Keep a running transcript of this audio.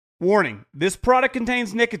Warning, this product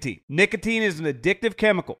contains nicotine. Nicotine is an addictive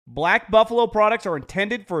chemical. Black Buffalo products are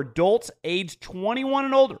intended for adults aged 21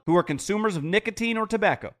 and older who are consumers of nicotine or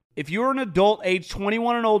tobacco. If you're an adult aged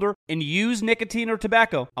 21 and older and use nicotine or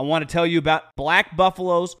tobacco, I want to tell you about Black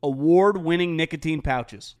Buffalo's award-winning nicotine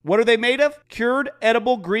pouches. What are they made of? Cured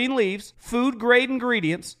edible green leaves, food-grade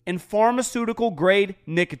ingredients, and pharmaceutical-grade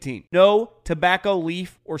nicotine. No tobacco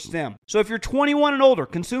leaf or stem. So if you're 21 and older,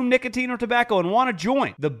 consume nicotine or tobacco, and want to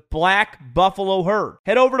join the Black Buffalo herd,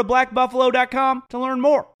 head over to blackbuffalo.com to learn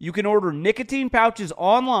more. You can order nicotine pouches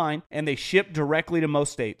online, and they ship directly to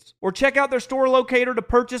most states. Or check out their store locator to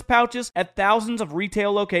purchase pouches at thousands of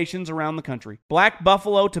retail locations around the country. Black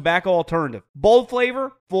Buffalo Tobacco Alternative. Bold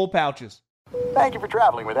flavor, full pouches. Thank you for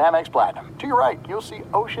traveling with Amex Platinum. To your right, you'll see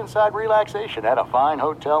oceanside relaxation at a fine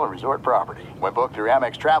hotel and resort property. When booked through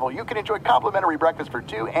Amex Travel, you can enjoy complimentary breakfast for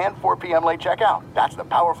 2 and 4 p.m. late checkout. That's the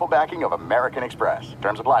powerful backing of American Express.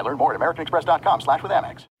 Terms apply. Learn more at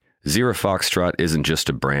americanexpress.com/withAmex. Zero Foxtrot isn't just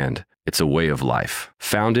a brand, it's a way of life.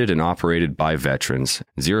 Founded and operated by veterans,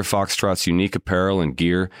 Zero Foxtrot's unique apparel and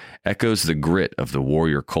gear echoes the grit of the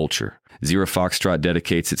warrior culture. Zero Foxtrot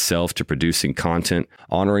dedicates itself to producing content,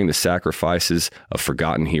 honoring the sacrifices of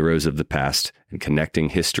forgotten heroes of the past, and connecting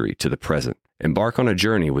history to the present. Embark on a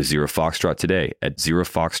journey with Zero Foxtrot today at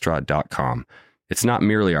zerofoxtrot.com. It's not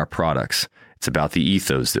merely our products, it's about the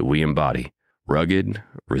ethos that we embody. Rugged,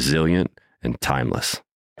 resilient, and timeless.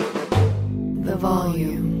 The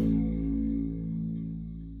Volume.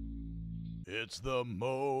 It's the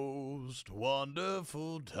most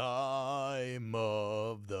wonderful time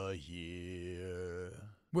of the year.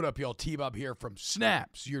 What up, y'all? T-Bob here from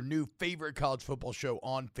Snaps, your new favorite college football show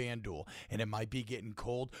on FanDuel. And it might be getting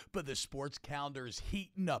cold, but the sports calendar is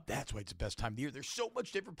heating up. That's why it's the best time of the year. There's so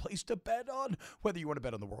much different place to bet on. Whether you want to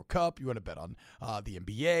bet on the World Cup, you want to bet on the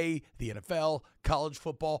NBA, the NFL, college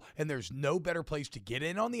football, and there's no better place to get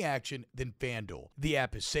in on the action than FanDuel. The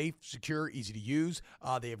app is safe, secure, easy to use.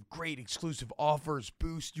 They have great exclusive offers,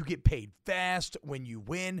 boosts. You get paid fast when you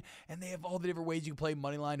win, and they have all the different ways you can play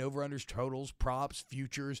moneyline, over-unders, totals, props,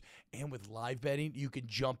 futures. And with live betting, you can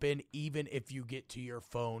jump in even if you get to your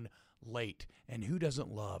phone late. And who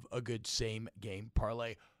doesn't love a good same-game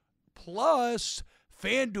parlay? Plus,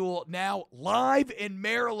 FanDuel now live in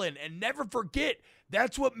Maryland. And never forget,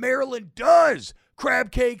 that's what Maryland does.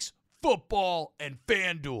 Crab cakes, football, and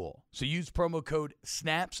FanDuel. So use promo code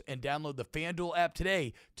SNAPS and download the FanDuel app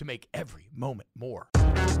today to make every moment more.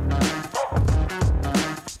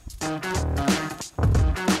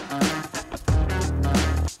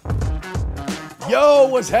 Yo,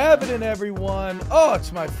 what's happening, everyone? Oh,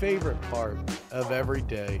 it's my favorite part of every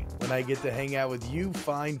day when I get to hang out with you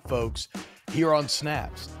fine folks here on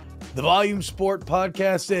Snaps, the Volume Sport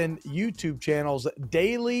podcast and YouTube channel's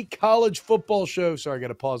daily college football show. Sorry, I got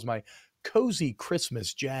to pause my cozy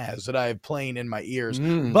Christmas jazz that I have playing in my ears.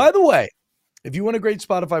 By the way, if you want a great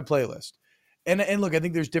Spotify playlist, and look, I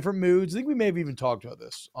think there's different moods. I think we may have even talked about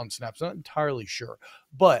this on Snaps. Not entirely sure.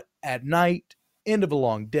 But at night, end of a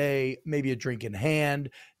long day, maybe a drink in hand,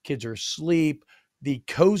 kids are asleep, the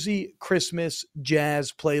cozy Christmas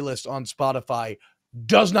jazz playlist on Spotify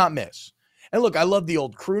does not miss. And look, I love the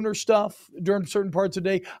old crooner stuff during certain parts of the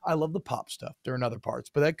day. I love the pop stuff during other parts.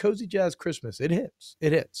 But that cozy jazz Christmas, it hits.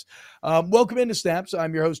 It hits. Welcome into Snaps.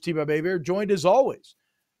 I'm your host, T-Bob Avier, joined as always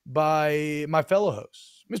by my fellow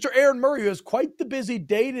hosts, Mr. Aaron Murray, who has quite the busy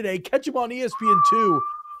day today. Catch him on ESPN2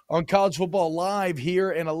 on College Football Live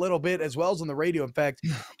here in a little bit, as well as on the radio. In fact,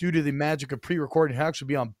 due to the magic of pre-recording, he'll actually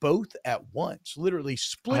be on both at once, literally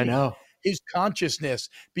splitting his consciousness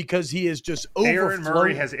because he is just overflowing. Aaron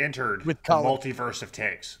Murray has entered the multiverse of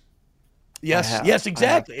takes. Yes,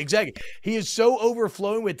 exactly. He is so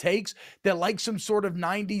overflowing with takes that, like some sort of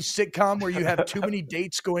 90s sitcom where you have too many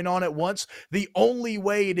dates going on at once, the only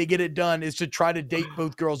way to get it done is to try to date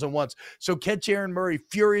both girls at once. So catch Aaron Murray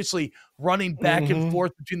furiously running back and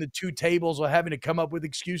forth between the two tables while having to come up with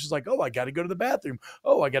excuses like, oh, I got to go to the bathroom.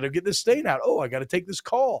 Oh, I got to get this stain out. Oh, I got to take this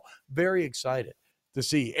call. Very excited to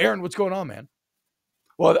see. Aaron, what's going on, man?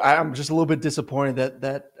 Well, I'm just a little bit disappointed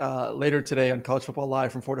that later today on College Football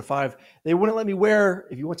Live from 4 to 5, they wouldn't let me wear,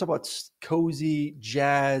 if you want to talk about cozy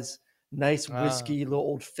jazz, nice whiskey, a little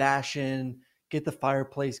old fashioned, get the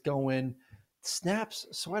fireplace going, Snaps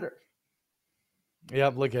sweater.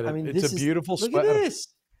 Yeah, look at it. I mean, it's a beautiful sweater. Look at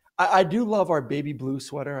this. I do love our baby blue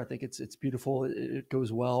sweater. I think it's beautiful. It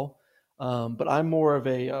goes well. But I'm more of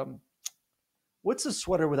a what's a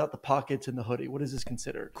sweater without the pockets and the hoodie? What is this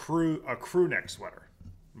considered? A crew neck sweater.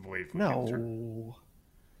 I believe. No.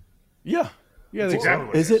 Yeah. That's exactly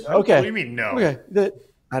what is it? Okay. What do you mean no? Okay.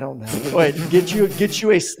 I don't know. Wait, get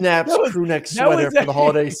you a Snaps crew neck sweater for the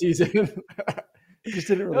holiday season. Just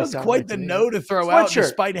didn't really that was sound quite right the me. no to throw out,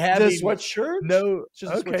 despite having the sweatshirt. No,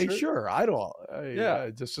 just okay, sweatshirt? sure. I don't.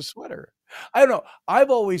 Yeah, just a sweater. I don't know. I've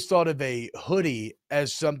always thought of a hoodie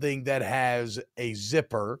as something that has a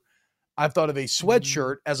zipper. I've thought of a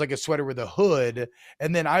sweatshirt as like a sweater with a hood,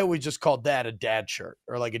 and then I always just called that a dad shirt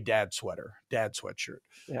or like a dad sweatshirt.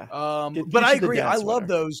 Yeah. But I agree. I love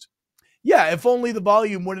those. Yeah, if only the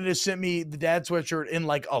volume wouldn't have sent me the dad sweatshirt in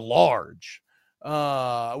like a large, which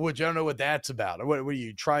I don't know what that's about. What are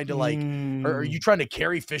you trying to like? Are you trying to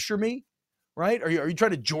Carrie Fisher me? Right? Are you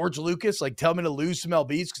trying to George Lucas, like tell me to lose some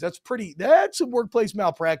LBs? Because that's some workplace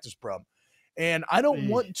malpractice, bro. And I don't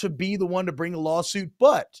want to be the one to bring a lawsuit,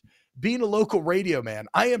 but being a local radio man,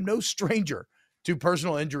 I am no stranger to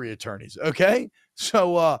personal injury attorneys. Okay.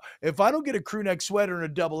 So if I don't get a crew neck sweater and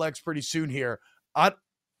a double X pretty soon here,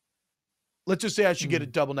 let's just say I should get a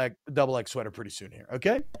double X sweater pretty soon here.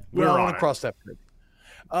 Okay. We're I on want to it. cross that bridge.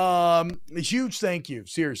 A huge thank you,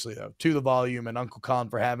 seriously though, to the volume and Uncle Colin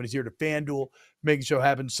for having us here, to FanDuel, making the show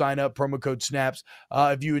happen. Sign up, promo code SNAPS.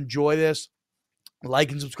 If you enjoy this,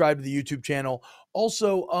 like and subscribe to the YouTube channel.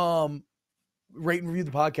 Also, rate and review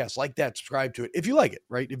the podcast, like that, subscribe to it if you like it,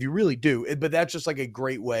 right? If you really do, but that's just like a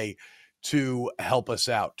great way to help us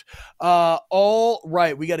out. All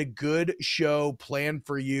right, we got a good show planned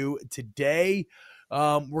for you today.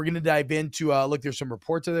 We're going to dive into, look, there's some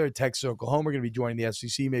reports out there at Texas, Oklahoma. We're going to be joining the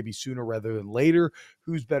SEC maybe sooner rather than later.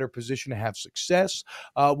 Who's better positioned to have success?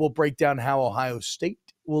 We'll break down how Ohio State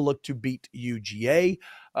will look to beat UGA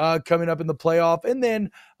coming up in the playoff. And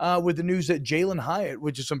then with the news that Jalen Hyatt,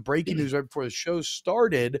 which is some breaking news right before the show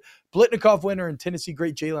started, Blitnikoff winner and Tennessee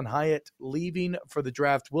great Jalen Hyatt leaving for the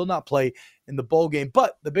draft, will not play in the bowl game.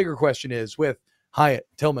 But the bigger question is, with Hyatt,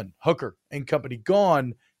 Tillman, Hooker, and company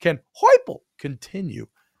gone, can Heupel continue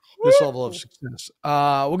this level of success?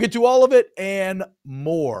 We'll get to all of it and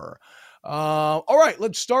more. All right,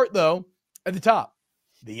 let's start, though, at the top.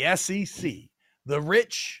 The SEC. The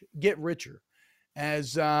rich get richer.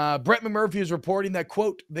 As Brett McMurphy is reporting that,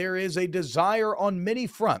 quote, there is a desire on many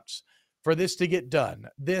fronts for this to get done.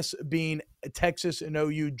 This being Texas and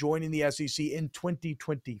OU joining the SEC in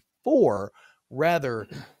 2024 rather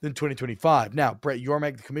than 2025. Now, Brett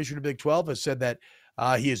Yormark, the commissioner of Big 12, has said that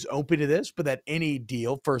he is open to this, but that any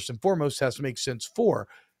deal, first and foremost, has to make sense for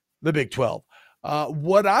the Big 12.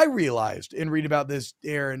 What I realized in reading about this,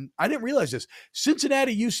 Aaron, I didn't realize this.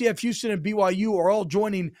 Cincinnati, UCF, Houston, and BYU are all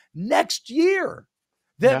joining next year.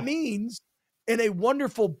 That means in a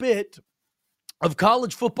wonderful bit of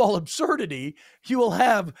college football absurdity, you will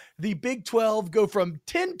have the Big 12 go from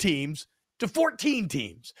 10 teams to 14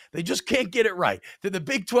 teams. They just can't get it right. The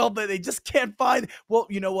Big 12, they just can't find. Well,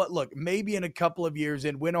 you know what? Look, maybe in a couple of years,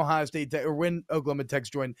 when Ohio State or when Oklahoma Tech's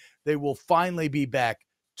join, they will finally be back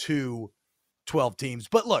to 12 teams.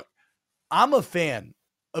 But look, I'm a fan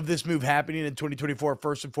of this move happening in 2024,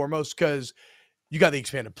 first and foremost, because you got the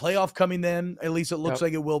expanded playoff coming then. At least it looks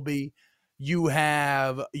like it will be. You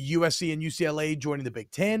have USC and UCLA joining the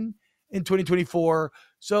Big Ten in 2024.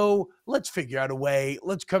 So let's figure out a way.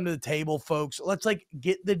 Let's come to the table, folks. Let's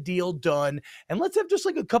get the deal done. And let's have just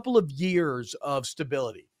a couple of years of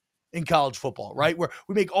stability in college football, right? Where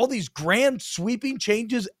we make all these grand sweeping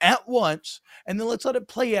changes at once, and then let's let it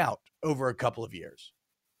play out over a couple of years.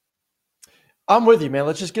 I'm with you, man.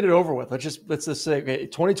 Let's just get it over with. Let's just say, okay,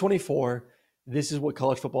 2024, this is what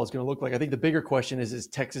college football is going to look like. I think the bigger question is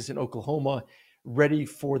Texas and Oklahoma ready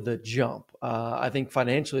for the jump? I think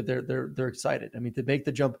financially they're excited. I mean, to make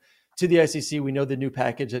the jump to the SEC, we know the new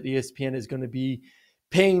package that ESPN is going to be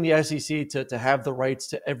paying the SEC to have the rights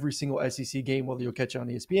to every single SEC game, whether you'll catch it on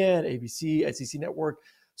ESPN, ABC, SEC Network.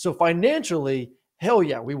 So financially, hell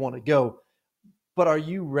yeah, we want to go. But are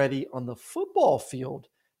you ready on the football field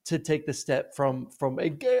to take the step from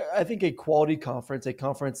I think a quality conference, a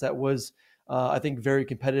conference that was, I think, very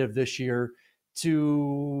competitive this year,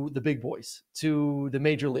 to the big boys, to the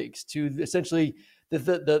major leagues, to essentially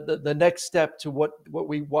the next step to what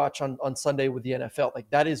we watch on Sunday with the NFL? Like,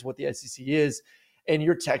 that is what the SEC is. And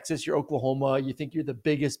you're Texas, you're Oklahoma, you think you're the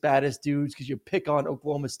biggest, baddest dudes because you pick on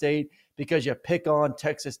Oklahoma State, because you pick on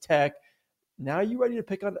Texas Tech. Now are you ready to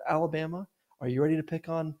pick on Alabama? Are you ready to pick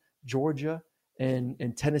on Georgia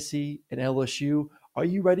and Tennessee and LSU? Are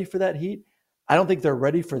you ready for that heat? I don't think they're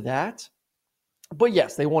ready for that. But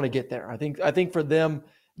yes, they want to get there. I think for them,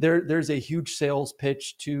 there's a huge sales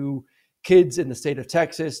pitch to kids in the state of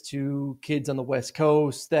Texas, to kids on the West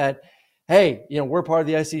Coast, that, hey, we're part of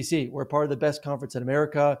the SEC. We're part of the best conference in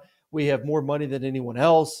America. We have more money than anyone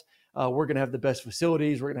else. We're going to have the best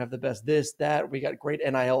facilities. We're going to have the best this, that. We got great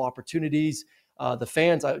NIL opportunities. The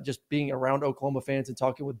fans, just being around Oklahoma fans and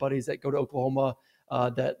talking with buddies that go to Oklahoma,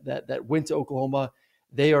 that went to Oklahoma,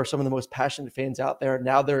 they are some of the most passionate fans out there.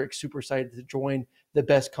 Now they're super excited to join the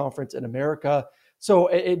best conference in America. So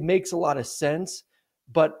it makes a lot of sense.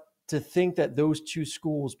 But to think that those two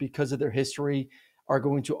schools, because of their history, are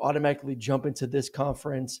going to automatically jump into this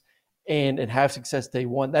conference and have success day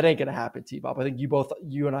one, that ain't going to happen, T-Bob. I think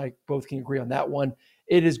you and I both can agree on that one.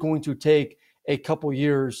 It is going to take a couple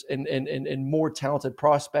years and more talented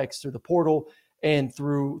prospects through the portal and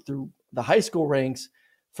through the high school ranks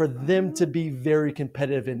for them to be very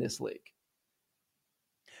competitive in this league.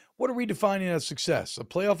 What are we defining as success? A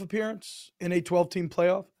playoff appearance in a 12-team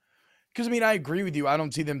playoff? Because, I agree with you. I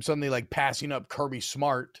don't see them suddenly like passing up Kirby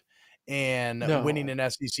Smart and winning an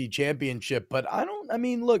SEC championship. But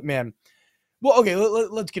look, man. Well, okay,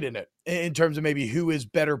 let's get into it in terms of maybe who is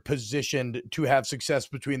better positioned to have success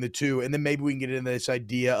between the two. And then maybe we can get into this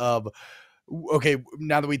idea of, okay,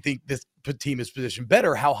 now that we think this team is positioned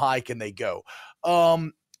better, how high can they go?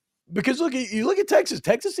 Because you look at Texas.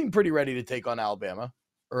 Texas seemed pretty ready to take on Alabama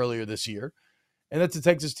earlier this year. And that's a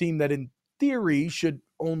Texas team that in theory should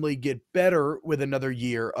only get better with another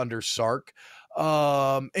year under Sark.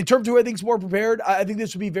 In terms of who I think is more prepared, I think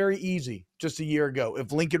this would be very easy just a year ago.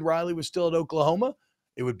 If Lincoln Riley was still at Oklahoma,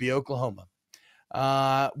 it would be Oklahoma.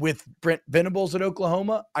 With Brent Venables at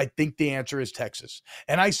Oklahoma, I think the answer is Texas.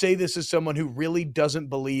 And I say this as someone who really doesn't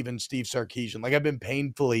believe in Steve Sarkisian. Like, I've been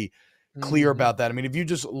painfully clear about that. If you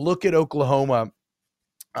just look at Oklahoma,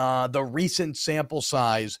 the recent sample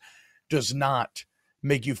size does not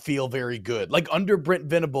make you feel very good. Like, under Brent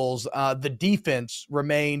Venables, the defense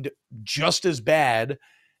remained just as bad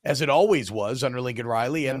as it always was under Lincoln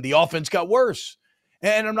Riley, and the offense got worse.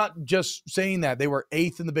 And I'm not just saying that. They were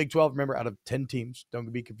 8th in the Big 12. Remember, out of 10 teams,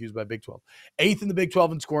 don't be confused by Big 12. 8th in the Big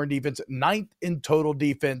 12 in scoring defense, 9th in total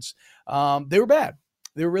defense. They were bad.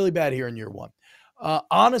 They were really bad here in year one.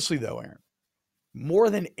 Honestly, though, Aaron, more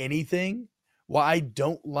than anything, why I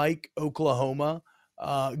don't like Oklahoma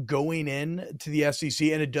going in to the SEC,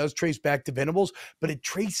 and it does trace back to Venables, but it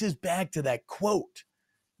traces back to that quote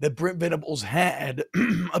that Brent Venables had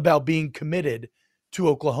about being committed to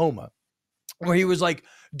Oklahoma, where he was like,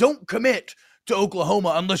 don't commit to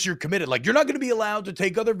Oklahoma unless you're committed. Like, you're not going to be allowed to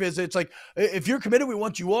take other visits. Like, if you're committed, we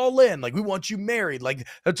want you all in. Like, we want you married. Like,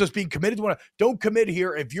 that's just being committed to one. Don't commit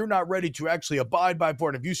here if you're not ready to actually abide by it,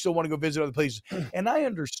 and if you still want to go visit other places. And I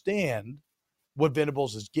understand what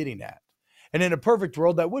Venables is getting at. And in a perfect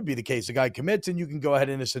world, that would be the case. The guy commits, and you can go ahead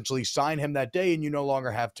and essentially sign him that day, and you no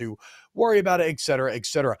longer have to worry about it, et cetera, et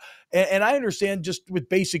cetera. And I understand, just with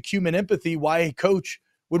basic human empathy, why a coach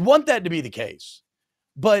would want that to be the case.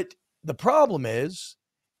 But the problem is,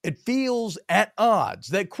 it feels at odds.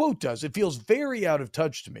 That quote does. It feels very out of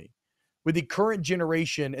touch to me with the current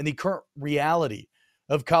generation and the current reality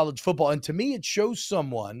of college football. And to me, it shows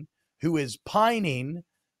someone who is pining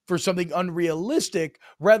for something unrealistic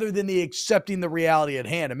rather than the accepting the reality at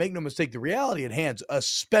hand. And make no mistake, the reality at hand,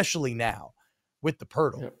 especially now with the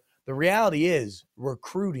Pirtle, the reality is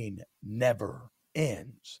recruiting never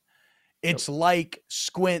ends. It's like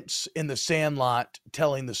Squints in The Sandlot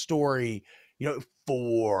telling the story,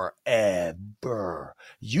 forever.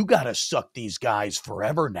 You got to suck these guys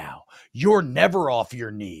forever now. You're never off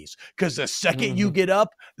your knees, because the second you get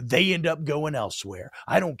up, they end up going elsewhere.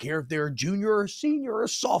 I don't care if they're a junior or a senior or a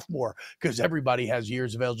sophomore, because everybody has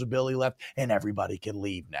years of eligibility left and everybody can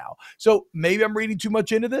leave now. So maybe I'm reading too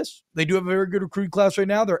much into this. They do have a very good recruiting class right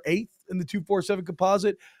now. They're 8th in the 247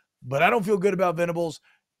 composite, but I don't feel good about Venables.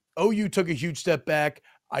 OU took a huge step back.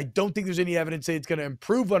 I don't think there's any evidence say it's going to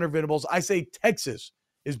improve under Venables. I say Texas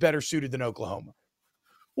is better suited than Oklahoma.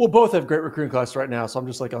 Well, both have great recruiting classes right now, so I'm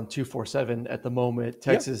just like on 247 at the moment.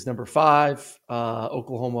 Texas is number 5.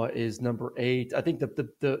 Oklahoma is number 8. I think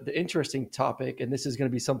the interesting topic, and this is going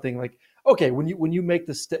to be something like, okay, when you make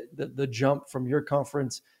the jump from your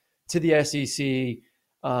conference to the SEC,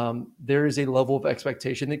 there is a level of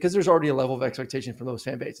expectation, because there's already a level of expectation from those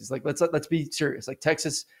fan bases. Like, let's be serious. Like,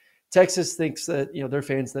 Texas thinks that, their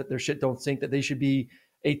fans, that their shit don't sink, that they should be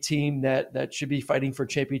a team that should be fighting for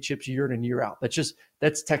championships year in and year out.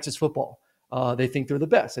 That's Texas football. They think they're the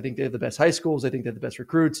best. I think they have the best high schools. They think they have the best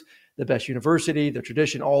recruits, the best university, the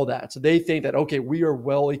tradition, all that. So they think that, okay, we are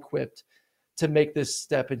well equipped to make this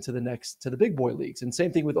step into the big boy leagues. And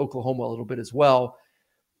same thing with Oklahoma a little bit as well.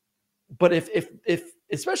 But if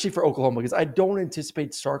especially for Oklahoma, because I don't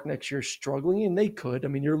anticipate Sark next year struggling, and they could.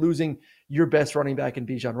 You're losing your best running back in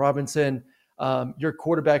Bijan Robinson. Your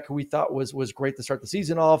quarterback, who we thought was great to start the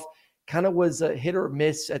season off, kind of was a hit or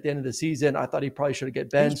miss at the end of the season. I thought he probably should have get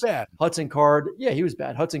benched. He was bad. Hudson Card, he was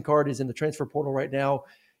bad. Hudson Card is in the transfer portal right now.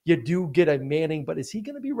 You do get a Manning, but is he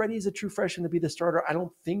going to be ready as a true freshman to be the starter? I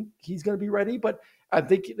don't think he's going to be ready, but I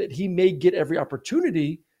think that he may get every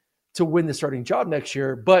opportunity to win the starting job next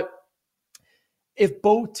year. But if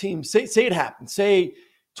both teams say it happens, say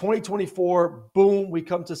 2024, boom, we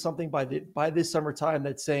come to something by this summertime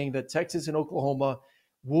that's saying that Texas and Oklahoma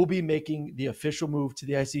will be making the official move to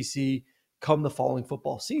the SEC come the following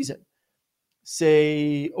football season.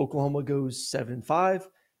 Say Oklahoma goes 7-5,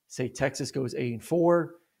 say Texas goes 8-4,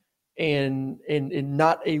 and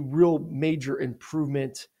not a real major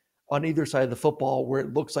improvement on either side of the football where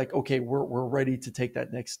it looks like, okay, we're ready to take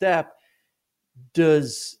that next step.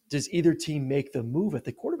 Does either team make the move at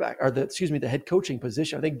the quarterback or the head coaching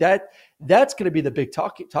position? I think that's going to be the big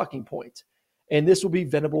talking point. And this will be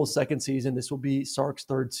Venables' second season. This will be Sark's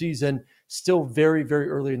third season, still very, very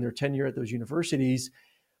early in their tenure at those universities.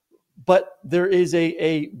 But there is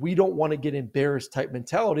a we don't want to get embarrassed type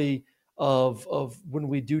mentality of when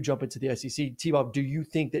we do jump into the SEC. T-Bob, do you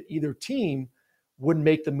think that either team would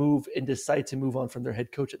make the move and decide to move on from their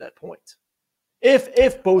head coach at that point?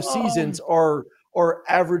 If both seasons are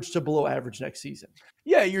average to below average next season.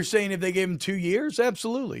 Yeah, you're saying if they gave him 2 years?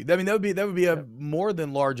 Absolutely. I mean, that would be a more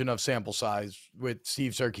than large enough sample size with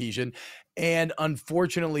Steve Sarkisian. And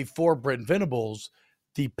unfortunately for Brent Venables,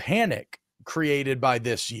 the panic created by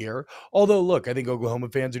this year, although look, I think Oklahoma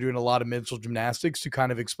fans are doing a lot of mental gymnastics to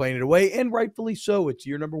kind of explain it away, and rightfully so. It's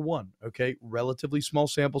year number one, okay? Relatively small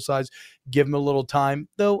sample size. Give them a little time.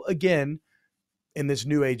 Though, again, in this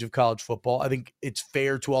new age of college football, I think it's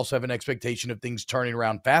fair to also have an expectation of things turning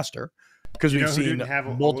around faster because we've seen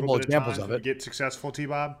multiple examples of it. Get successful,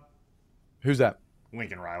 T-Bob? Who's that?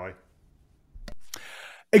 Lincoln Riley.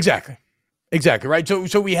 Exactly, right?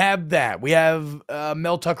 So we have that. We have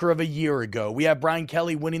Mel Tucker of a year ago. We have Brian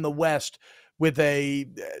Kelly winning the West with a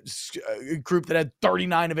group that had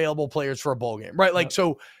 39 available players for a bowl game, right? Like,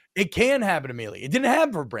 so it can happen immediately. It didn't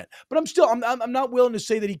happen for Brent, but I'm not willing to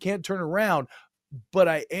say that he can't turn around. But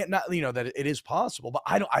I am not, that it is possible, but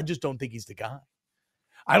I just don't think he's the guy.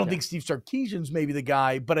 I don't think Steve Sarkisian's maybe the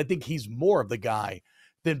guy, but I think he's more of the guy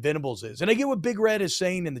than Venables is. And I get what Big Red is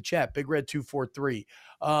saying in the chat. Big Red 243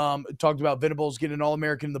 talked about Venables getting an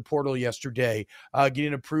All-American in the portal yesterday,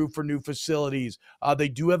 getting approved for new facilities. They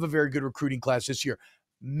do have a very good recruiting class this year.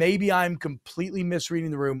 Maybe I'm completely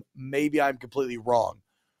misreading the room. Maybe I'm completely wrong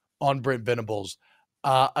on Brent Venables.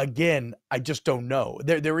 Again, I just don't know.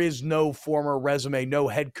 There is no former resume, no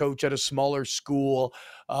head coach at a smaller school,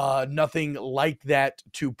 nothing like that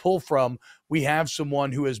to pull from. We have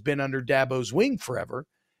someone who has been under Dabo's wing forever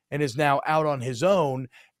and is now out on his own,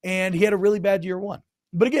 and he had a really bad year one.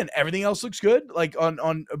 But again, everything else looks good, like on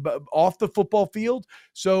off the football field.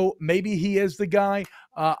 So maybe he is the guy.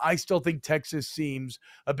 I still think Texas seems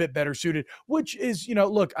a bit better suited, which is,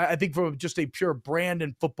 look, I think from just a pure brand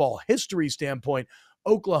and football history standpoint,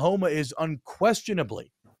 Oklahoma is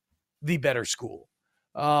unquestionably the better school.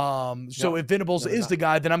 So if Venables is the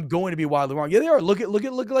guy, then I'm going to be wildly wrong. Yeah, they are. Look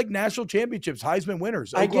at like national championships, Heisman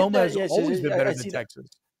winners. Oklahoma has always been better than Texas.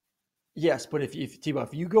 Yes, but if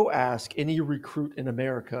you go ask any recruit in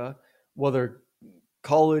America, whether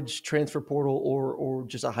college, transfer portal, or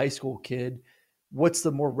just a high school kid, what's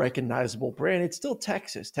the more recognizable brand? It's still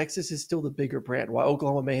Texas. Texas is still the bigger brand. While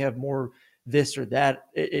Oklahoma may have more this or that,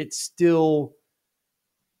 it's still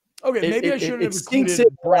okay. Maybe I shouldn't have included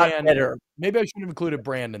brand. Maybe I shouldn't have included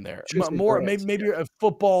brand in there. Maybe a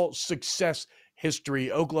football success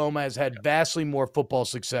history. Oklahoma has had vastly more football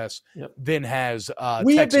success than has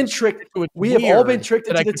we Texas. Have been tricked. We have all been tricked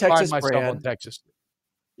into the Texas brand. Texas.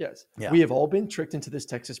 Yes, we have all been tricked into this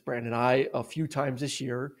Texas brand, and I a few times this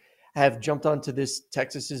year have jumped onto this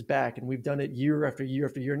Texas's back, and we've done it year after year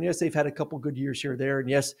after year. And yes, they've had a couple good years here or there. And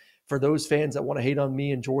yes, for those fans that want to hate on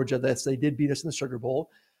me in Georgia, they did beat us in the Sugar Bowl.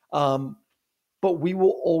 But we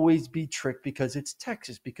will always be tricked because it's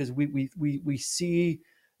Texas, because we see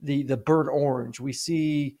the burnt orange. We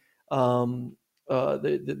see the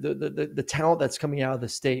talent that's coming out of the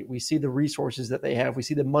state. We see the resources that they have. We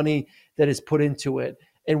see the money that is put into it.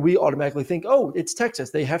 And we automatically think, oh, it's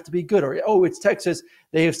Texas, they have to be good. Or, oh, it's Texas,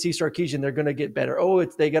 they have Steve Sarkisian, they're going to get better. Oh,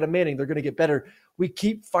 they got a Manning, they're going to get better. We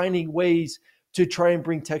keep finding ways to try and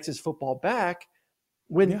bring Texas football back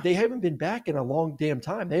when they haven't been back in a long damn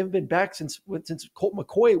time. They haven't been back since Colt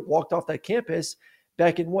McCoy walked off that campus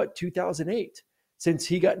back in 2008. Since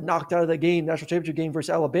he got knocked out of the game, national championship game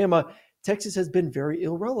versus Alabama, Texas has been very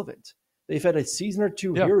irrelevant. They've had a season or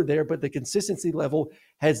two here or there, but the consistency level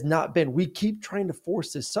has not been. We keep trying to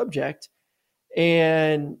force this subject,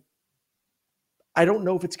 and I don't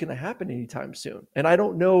know if it's going to happen anytime soon. And I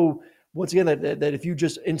don't know, once again, that if you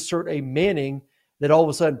just insert a Manning, that all of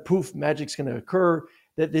a sudden, poof, magic's going to occur.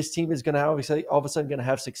 that this team is going to obviously all of a sudden going to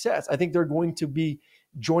have success. I think they're going to be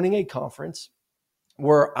joining a conference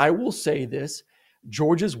where I will say this,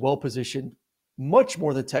 Georgia's well positioned much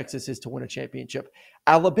more than Texas is to win a championship.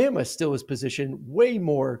 Alabama still is positioned way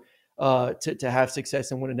more to have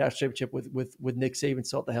success and win a national championship with Nick Saban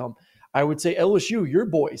still at the helm. I would say LSU, your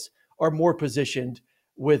boys, are more positioned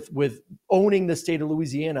with owning the state of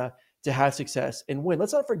Louisiana to have success and win.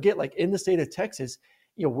 Let's not forget, like in the state of Texas,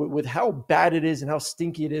 with how bad it is and how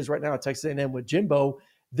stinky it is right now at Texas A&M with Jimbo,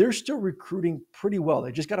 they're still recruiting pretty well.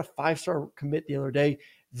 They just got a 5-star commit the other day.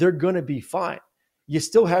 They're going to be fine. You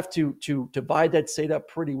still have to divide that state up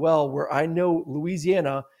pretty well, where I know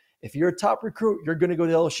Louisiana, if you're a top recruit, you're going to go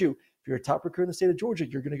to LSU. If you're a top recruit in the state of Georgia,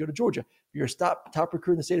 you're going to go to Georgia. If you're a top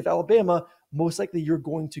recruit in the state of Alabama, most likely you're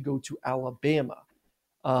going to go to Alabama.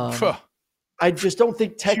 I just don't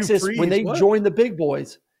think Texas, when they join the big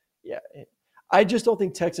boys, I just don't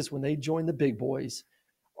think Texas, when they join the big boys,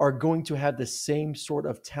 are going to have the same sort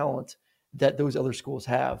of talent that those other schools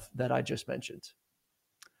have that I just mentioned.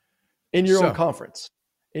 In your own conference.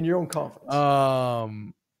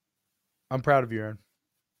 I'm proud of you, Aaron.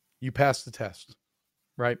 You passed the test,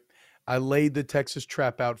 right? I laid the Texas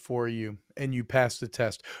trap out for you, and you passed the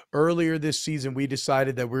test. Earlier this season, we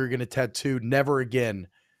decided that we were going to tattoo never again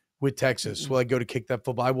with Texas. Will I go to kick that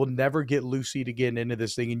football? I will never get Lucy to get into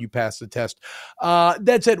this thing, and you passed the test.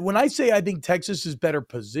 That said, when I say I think Texas is better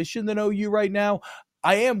positioned than OU right now,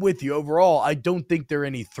 I am with you. Overall, I don't think they're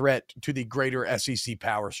any threat to the greater SEC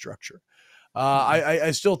power structure.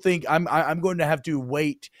 I still think I'm going to have to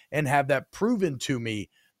wait and have that proven to me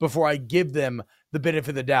before I give them the benefit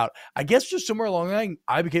of the doubt. I guess just somewhere along the line,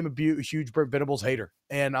 I became a huge Brent Venables hater,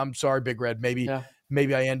 and I'm sorry, Big Red. Maybe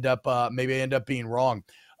I end up being wrong.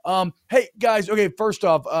 Hey guys, okay. First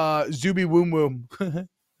off, Zuby Woom Woom,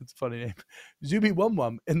 that's a funny name. Zuby Wum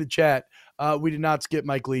Wum in the chat. We did not skip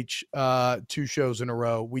Mike Leach 2 shows in a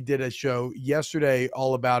row. We did a show yesterday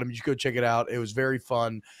all about him. You should go check it out. It was very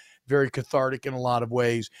fun, very cathartic in a lot of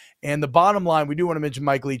ways. And the bottom line, we do want to mention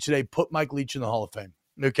Mike Leach today. Put Mike Leach in the Hall of Fame.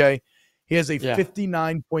 Okay. He has a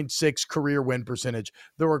 59.6 career win percentage.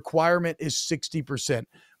 The requirement is 60%.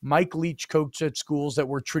 Mike Leach coached at schools that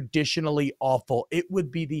were traditionally awful. It would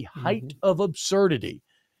be the height of absurdity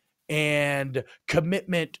and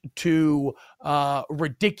commitment to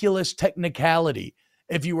ridiculous technicality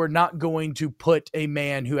if you were not going to put a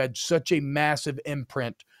man who had such a massive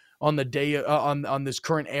imprint on the day on this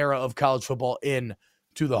current era of college football in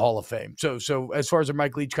to the Hall of Fame. So as far as the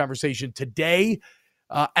Mike Leach conversation today,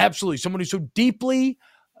 absolutely, someone who so deeply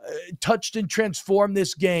touched and transformed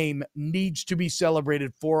this game needs to be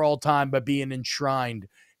celebrated for all time by being enshrined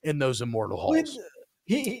in those immortal halls.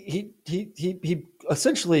 He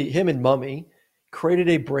essentially, him and Mummy created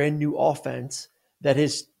a brand new offense that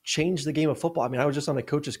has changed the game of football. I mean, I was just on a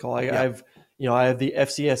coach's call. I have the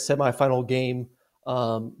FCS semifinal game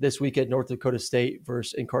this week at North Dakota State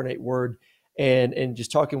versus Incarnate Word, and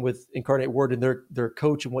just talking with Incarnate Word and their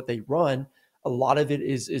coach and what they run. A lot of it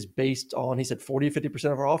is based on, he said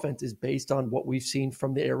 40-50% of our offense is based on what we've seen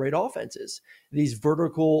from the air raid offenses. These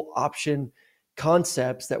vertical option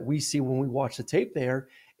concepts that we see when we watch the tape there.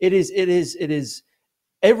 It is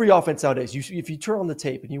every offense nowadays. If you turn on the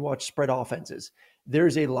tape and you watch spread offenses,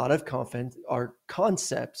 there's a lot of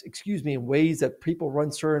concepts, in ways that people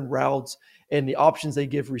run certain routes and the options they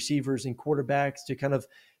give receivers and quarterbacks to kind of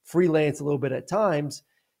freelance a little bit at times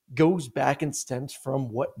goes back and stems from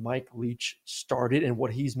what Mike Leach started and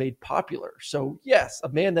what he's made popular. So yes, a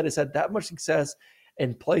man that has had that much success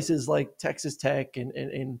in places like Texas Tech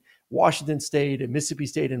and Washington State and Mississippi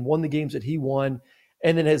State and won the games that he won,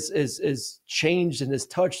 and then has changed and has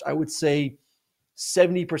touched, I would say,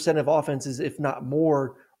 70% of offenses, if not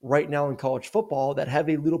more, right now in college football that have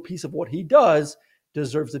a little piece of what he does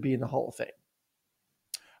deserves to be in the Hall of Fame.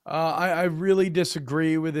 I really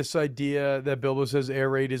disagree with this idea that Bilbo says air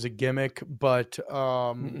raid is a gimmick, but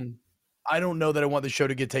I don't know that I want the show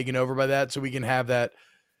to get taken over by that, so we can have that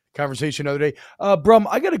conversation another day. Brum,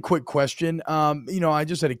 I got a quick question. I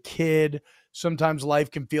just had a kid. Sometimes life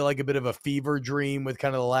can feel like a bit of a fever dream with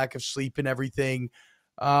kind of the lack of sleep and everything.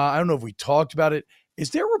 I don't know if we talked about it. Is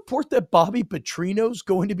there a report that Bobby Petrino's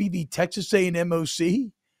going to be the Texas A&M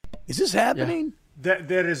OC? Is this happening? Yeah.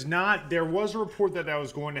 That is not. There was a report that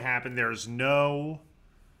was going to happen. There's no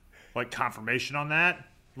confirmation on that.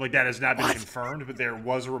 That has not been confirmed. But there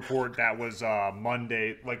was a report that was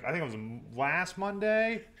Monday. I think it was last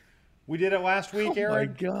Monday. We did it last week,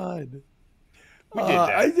 Aaron. Oh my God. We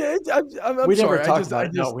did that. We never talked about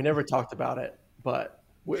it. No, we never talked about it. But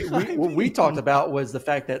What we talked about was the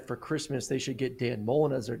fact that for Christmas they should get Dan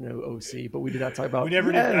Mullen as their new OC, but we did not talk about. We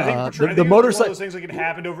never did. I think the motorcycle. Those things like it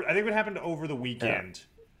happened over. I think it happened over the weekend.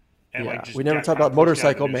 And just we never talked about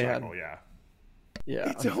Motorcycle Man.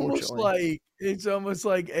 Yeah, it's almost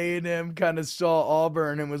like A&M kind of saw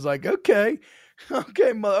Auburn and was like, okay,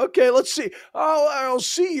 let's see. I'll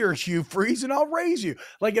see your Hugh Freeze and I'll raise you.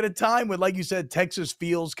 Like at a time when, like you said, Texas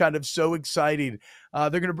feels kind of so exciting.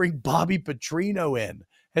 They're going to bring Bobby Petrino in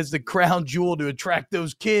as the crown jewel to attract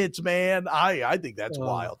those kids, man. I think that's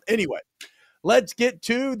wild. Anyway, let's get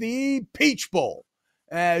to the Peach Bowl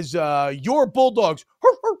as your Bulldogs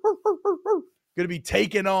going to be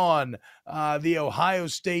taking on the Ohio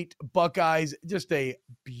State Buckeyes. Just a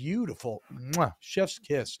beautiful chef's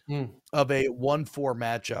kiss of a 1-4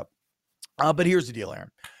 matchup. But here's the deal,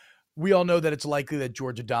 Aaron. We all know that it's likely that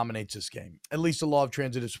Georgia dominates this game. At least the law of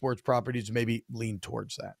transitive sports properties maybe lean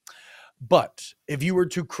towards that. But if you were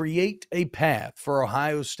to create a path for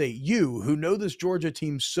Ohio State, you who know this Georgia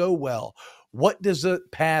team so well, what does the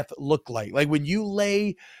path look like? Like when you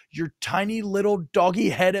lay your tiny little doggy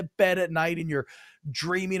head at bed at night and you're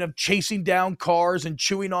dreaming of chasing down cars and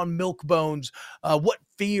chewing on milk bones, what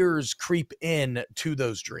fears creep in to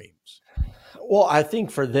those dreams? Well, I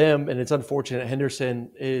think for them, and it's unfortunate,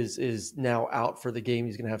 Henderson is now out for the game.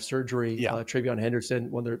 He's going to have surgery. TreVeyon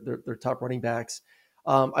Henderson, one of their top running backs.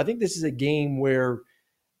 I think this is a game where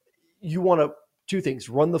you want to two things: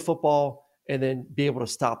 run the football and then be able to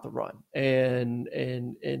stop the run. And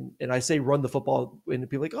I say run the football, and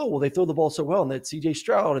people are like, oh, well, they throw the ball so well, and that's CJ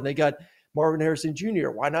Stroud, and they got Marvin Harrison Jr.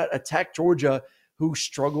 Why not attack Georgia, who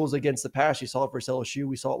struggles against the pass? You saw it versus LSU.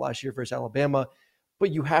 We saw it last year versus Alabama.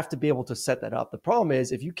 But you have to be able to set that up. The problem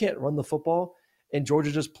is if you can't run the football and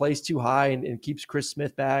Georgia just plays too high and keeps Chris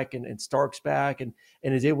Smith back and Starks back and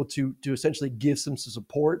is able to essentially give some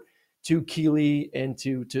support to Keeley and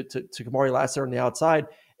to Kamari Lassiter on the outside,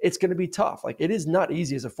 it's going to be tough. Like, it is not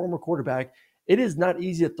easy as a former quarterback. It is not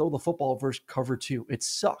easy to throw the football versus cover two. It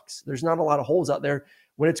sucks. There's not a lot of holes out there.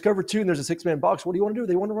 When it's cover two and there's a 6-man box, what do you want to do?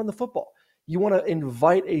 They want to run the football. You want to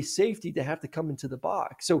invite a safety to have to come into the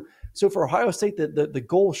box. So for Ohio State, the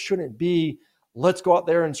goal shouldn't be, let's go out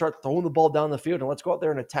there and start throwing the ball down the field and let's go out there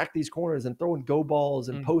and attack these corners and throwing go balls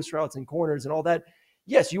and post routes and corners and all that.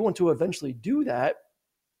 Yes, you want to eventually do that,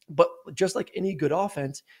 but just like any good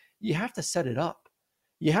offense, you have to set it up.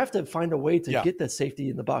 You have to find a way to get the safety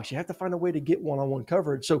in the box. You have to find a way to get one-on-one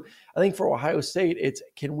coverage. So I think for Ohio State, it's,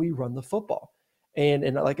 can we run the football?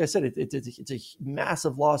 And like I said, it's a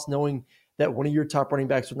massive loss knowing that one of your top running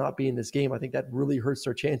backs will not be in this game. I think that really hurts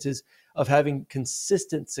their chances of having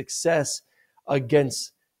consistent success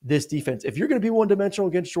against this defense. If you're going to be one-dimensional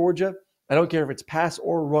against Georgia, I don't care if it's pass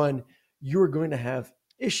or run, you're going to have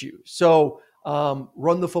issues. So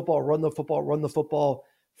run the football,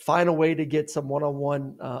 find a way to get some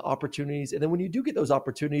one-on-one opportunities. And then when you do get those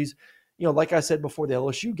opportunities, like I said before the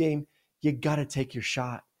LSU game, you got to take your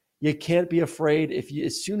shot. You can't be afraid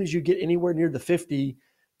as soon as you get anywhere near the 50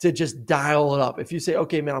 to just dial it up. If you say,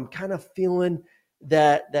 okay, man, I'm kind of feeling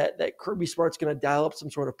that Kirby Smart's going to dial up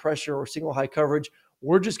some sort of pressure or single high coverage,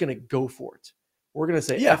 we're just going to go for it. We're going to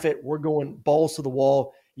say, F it. We're going balls to the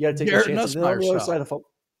wall. You got to take your chances. And then on the other side of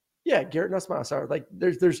the Garrett Nussmeier style. Like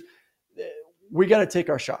we got to take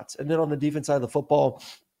our shots. And then on the defense side of the football,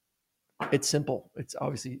 it's simple. It's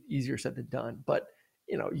obviously easier said than done, but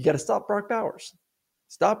you got to stop Brock Bowers.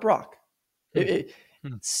 Stop Brock.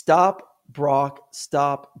 Stop Brock.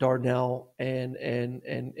 Stop Darnell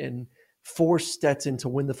and force Stetson to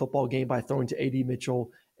win the football game by throwing to A.D.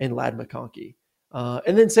 Mitchell and Ladd McConkey.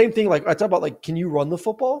 And then same thing, like I talk about, like, can you run the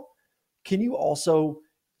football? Can you also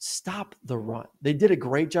stop the run? They did a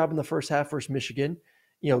great job in the first half versus Michigan,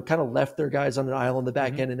 kind of left their guys on an aisle on the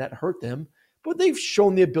back end, and that hurt them. But they've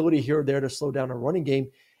shown the ability here or there to slow down a running game.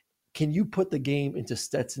 Can you put the game into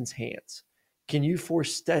Stetson's hands? Can you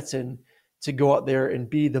force Stetson to go out there and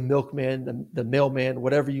be the milkman, the mailman,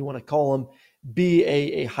 whatever you want to call him, be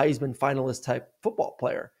a Heisman finalist type football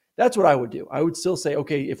player? That's what I would do. I would still say,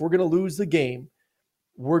 okay, if we're going to lose the game,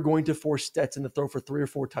 we're going to force Stetson to throw for 3 or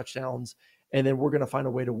 4 touchdowns, and then we're going to find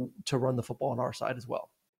a way to run the football on our side as well.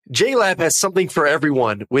 JLab has something for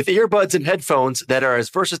everyone with earbuds and headphones that are as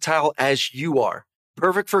versatile as you are.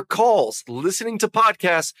 Perfect for calls, listening to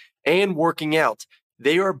podcasts, and working out.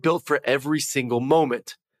 They are built for every single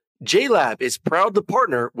moment. JLab is proud to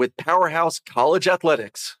partner with Powerhouse College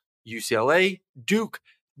Athletics, UCLA, Duke,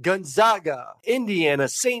 Gonzaga, Indiana,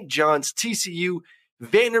 St. John's, TCU,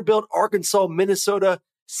 Vanderbilt, Arkansas, Minnesota,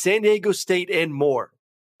 San Diego State, and more.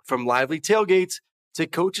 From lively tailgates to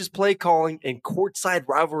coaches' play calling and courtside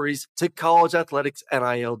rivalries to college athletics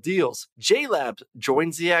NIL deals. JLab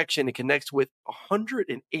joins the action and connects with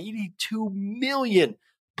 182 million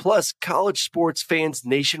plus college sports fans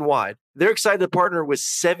nationwide. They're excited to partner with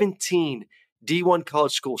 17 D1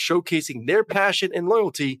 college schools, showcasing their passion and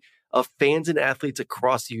loyalty of fans and athletes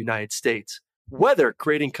across the United States. Whether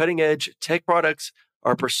creating cutting-edge tech products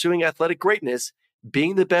or pursuing athletic greatness,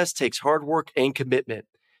 being the best takes hard work and commitment.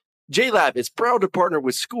 JLab is proud to partner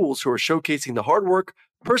with schools who are showcasing the hard work,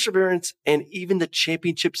 perseverance, and even the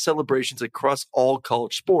championship celebrations across all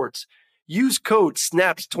college sports. Use code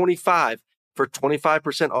SNAPS25 for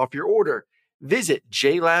 25% off your order. Visit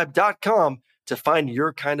JLab.com to find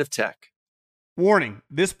your kind of tech. Warning,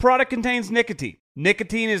 this product contains nicotine.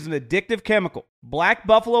 Nicotine is an addictive chemical. Black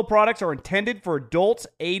Buffalo products are intended for adults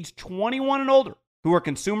aged 21 and older who are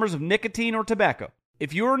consumers of nicotine or tobacco.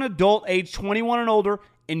 If you're an adult aged 21 and older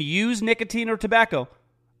and use nicotine or tobacco,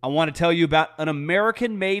 I want to tell you about an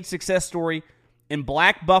American-made success story in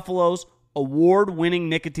Black Buffalo's award-winning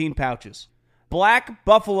nicotine pouches. Black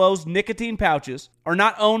Buffalo's nicotine pouches are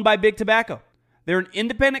not owned by Big Tobacco. They're an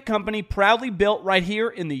independent company proudly built right here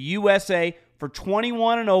in the USA for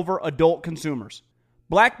 21 and over adult consumers.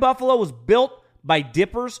 Black Buffalo was built by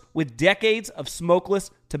dippers with decades of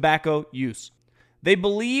smokeless tobacco use. They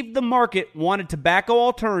believed the market wanted tobacco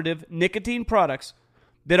alternative nicotine products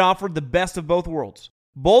that offered the best of both worlds.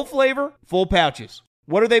 Bold flavor, full pouches.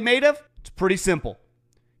 What are they made of? It's pretty simple.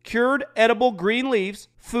 Cured edible green leaves,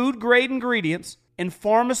 food-grade ingredients, and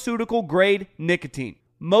pharmaceutical-grade nicotine.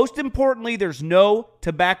 Most importantly, there's no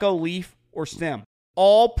tobacco leaf or stem.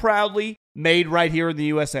 All proudly made right here in the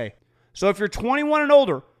USA. So if you're 21 and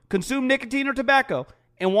older, consume nicotine or tobacco,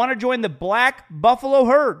 and want to join the Black Buffalo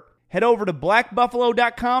herd, head over to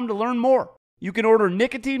blackbuffalo.com to learn more. You can order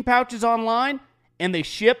nicotine pouches online, and they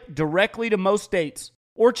ship directly to most states.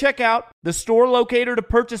 Or check out the store locator to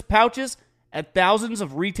purchase pouches at thousands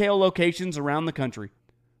of retail locations around the country.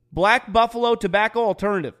 Black Buffalo Tobacco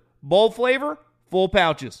Alternative. Bold flavor, full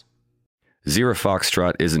pouches. Zero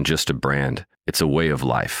Foxtrot isn't just a brand, it's a way of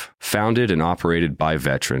life. Founded and operated by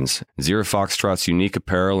veterans, Zero Foxtrot's unique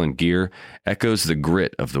apparel and gear echoes the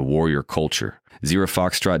grit of the warrior culture. Zero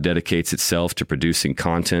Foxtrot dedicates itself to producing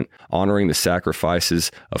content, honoring the sacrifices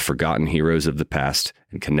of forgotten heroes of the past,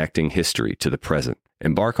 and connecting history to the present.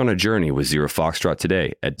 Embark on a journey with Zero Foxtrot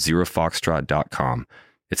today at zerofoxtrot.com.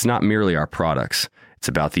 It's not merely our products, it's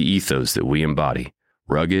about the ethos that we embody.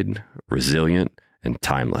 Rugged, resilient, and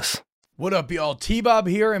timeless. What up, y'all? T-Bob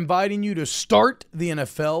here, inviting you to start the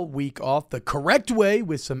NFL week off the correct way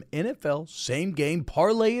with some NFL same-game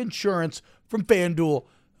parlay insurance from FanDuel,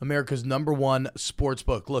 America's #1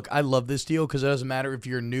 sportsbook. Look, I love this deal because it doesn't matter if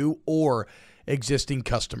you're new or existing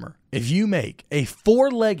customer. If you make a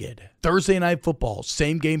 4-legged Thursday Night Football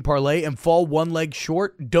same-game parlay and fall one leg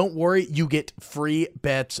short, don't worry, you get free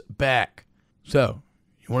bets back. So,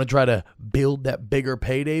 you want to try to build that bigger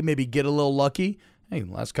payday, maybe get a little lucky? Hey,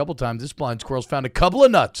 last couple times, this blind squirrel's found a couple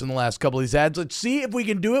of nuts in the last couple of these ads. Let's see if we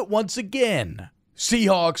can do it once again.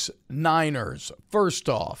 Seahawks, Niners. First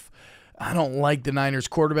off, I don't like the Niners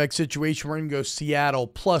quarterback situation. We're going to go Seattle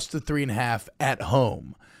plus the 3.5 at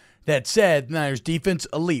home. That said, the Niners defense,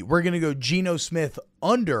 elite. We're going to go Geno Smith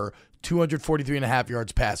under 243.5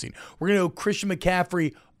 yards passing. We're going to go Christian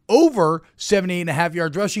McCaffrey over 78.5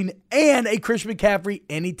 yards rushing and a Christian McCaffrey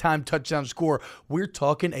anytime touchdown score. We're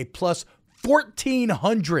talking a plus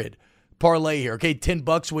 1,400 parlay here. Okay,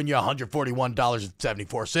 $10 win you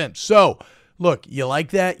 $141.74. So, look, you like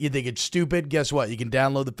that? You think it's stupid? Guess what? You can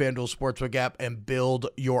download the FanDuel Sportsbook app and build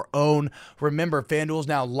your own. Remember, FanDuel is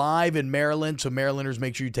now live in Maryland, so Marylanders,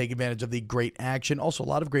 make sure you take advantage of the great action. Also, a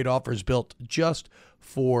lot of great offers built just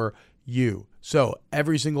for you. So,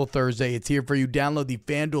 every single Thursday, it's here for you. Download the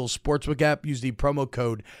FanDuel Sportsbook app. Use the promo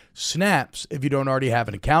code SNAPS if you don't already have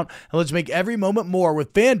an account. And let's make every moment more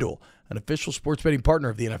with FanDuel, an official sports betting partner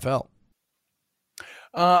of the NFL.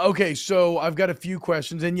 Okay, so I've got a few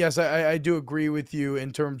questions. And yes, I do agree with you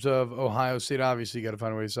in terms of Ohio State. Obviously, you got to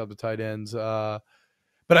find a way to sub the tight ends. But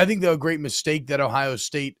I think the great mistake that Ohio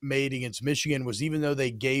State made against Michigan was even though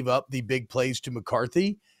they gave up the big plays to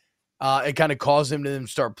McCarthy, it kind of caused them to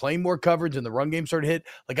start playing more coverage and the run game started to hit.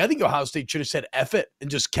 Like, I think Ohio State should have said F it and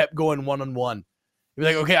just kept going one-on-one. You're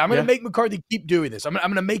like, okay, I'm going to make McCarthy keep doing this. I'm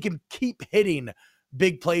going to make him keep hitting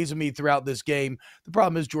big plays of me throughout this game. The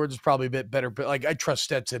problem is Georgia's probably a bit better, but like I trust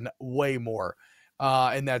Stetson way more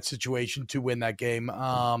in that situation to win that game.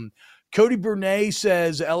 Cody Burnett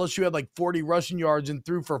says LSU had like 40 rushing yards and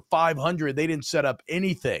threw for 500. They didn't set up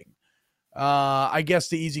anything. I guess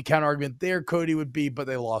the easy counter argument there, Cody, would be, but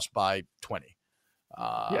they lost by 20.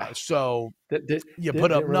 So you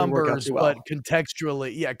put up numbers, but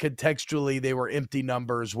contextually, they were empty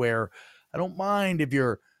numbers where I don't mind if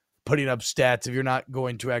you're putting up stats if you're not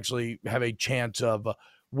going to actually have a chance of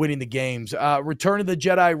winning the games. Return of the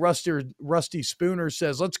Jedi Rusty Spooner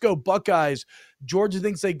says, let's go Buckeyes. Georgia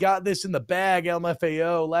thinks they got this in the bag,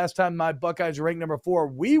 LMFAO. Last time my Buckeyes were ranked number 4,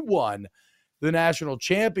 we won the national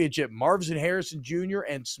championship. Marvin Harrison Jr.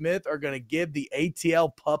 and Smith are going to give the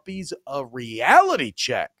ATL puppies a reality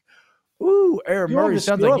check. Ooh, Aaron Murray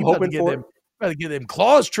sounds like you got to get them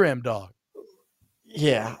claws trimmed, dog.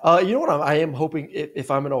 Yeah. You know what I am hoping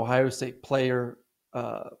if I'm an Ohio State player,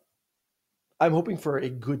 I'm hoping for a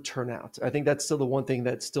good turnout. I think that's still the one thing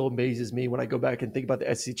that still amazes me when I go back and think about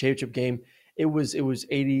the SEC championship game. It was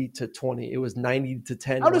 80-20. It was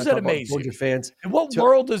 90-10. How does that amaze you? Georgia fans. In what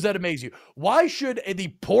world does that amaze you? Why should the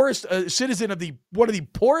poorest citizen of one of the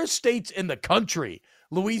poorest states in the country,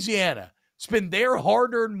 Louisiana, spend their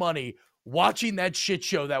hard-earned money watching that shit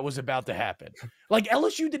show that was about to happen? Like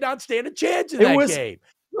LSU did not stand a chance in that game.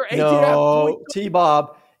 No,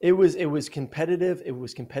 T-Bob. It was competitive. It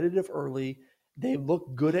was competitive early. They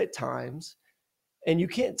looked good at times. And you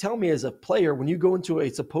can't tell me as a player, when you go into a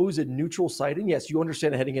supposed neutral site, and yes, you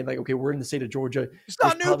understand heading in, like, okay, we're in the state of Georgia. It's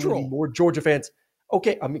not neutral. More Georgia fans.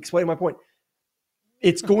 Okay, I'm explaining my point.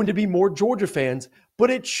 It's going to be more Georgia fans,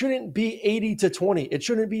 but it shouldn't be 80-20. It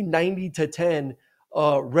shouldn't be 90-10,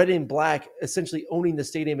 red and black, essentially owning the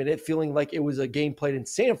stadium and it feeling like it was a game played in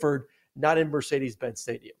Sanford, not in Mercedes-Benz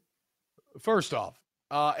Stadium. First off,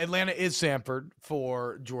 Atlanta is Sanford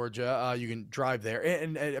for Georgia. You can drive there.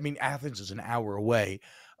 And I mean, Athens is an hour away.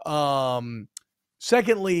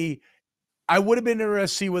 Secondly, I would have been interested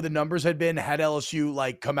to see what the numbers had been had LSU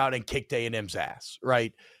like come out and kicked A&M's ass,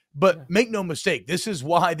 right? But make no mistake, this is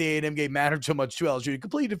why the A&M game mattered so much to LSU. It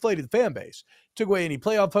completely deflated the fan base. Took away any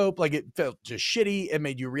playoff hope. Like, it felt just shitty and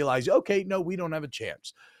made you realize, okay, no, we don't have a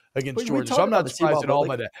chance against Georgia. So I'm not surprised at all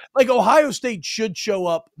by that. Like, Ohio State should show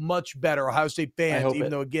up much better. Ohio State fans,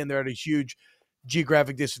 even though, again, they're at a huge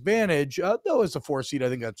geographic disadvantage, though as a 4 seed, I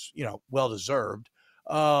think that's, well-deserved.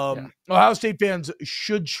 Ohio State fans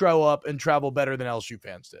should show up and travel better than LSU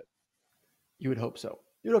fans did. You would hope so.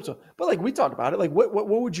 But like we talked about it, like what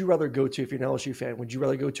would you rather go to if you're an LSU fan? Would you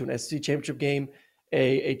rather go to an SEC championship game,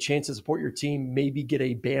 a chance to support your team, maybe get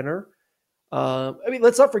a banner? I mean,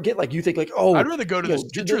 let's not forget, like, you think like, oh, I'd rather go to the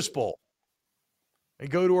Citrus Bowl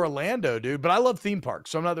and go to Orlando, dude. But I love theme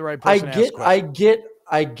parks, so I'm not the right person to ask questions.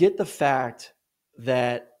 I get the fact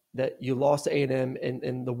that you lost to A&M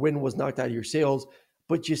and the win was knocked out of your sails,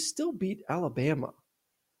 but you still beat Alabama.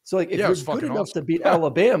 So like, if you're good enough to beat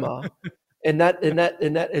Alabama, and that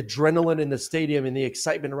adrenaline in the stadium and the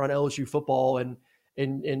excitement around LSU football and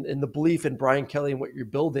the belief in Brian Kelly and what you're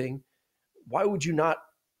building, why would you not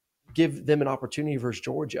give them an opportunity versus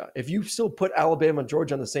Georgia? If you still put Alabama and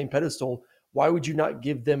Georgia on the same pedestal, why would you not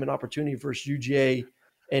give them an opportunity versus UGA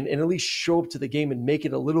and at least show up to the game and make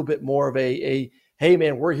it a little bit more of a hey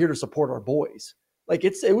man, we're here to support our boys? Like,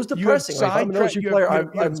 it was depressing. Like, if I'm an LSU player,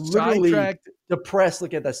 I'm literally depressed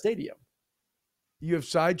looking at that stadium. You have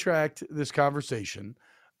sidetracked this conversation,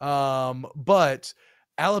 but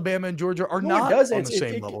Alabama and Georgia are not on the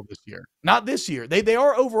same level this year. Not this year. They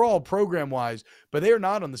are overall program-wise, but they are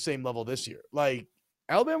not on the same level this year. Like,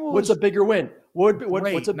 Alabama was... What's a bigger win? What's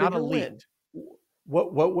a not bigger elite win?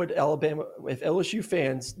 What would Alabama, if LSU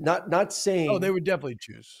fans, not saying... Oh, they would definitely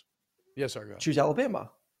choose. Yes, sir, go. Choose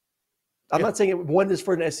Alabama. I'm not saying one is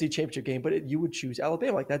for an SEC championship game, but you would choose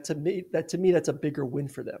Alabama. Like, that to me, that's a bigger win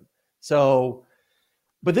for them. So...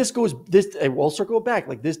 But we'll circle back.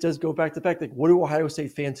 Like, this does go back to back. Like, what do Ohio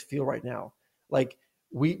State fans feel right now? Like,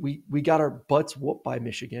 we got our butts whooped by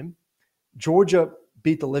Michigan. Georgia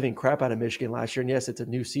beat the living crap out of Michigan last year. And yes, it's a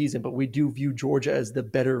new season, but we do view Georgia as the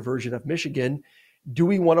better version of Michigan. Do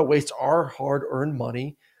we want to waste our hard-earned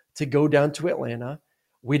money to go down to Atlanta?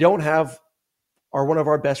 We don't have one of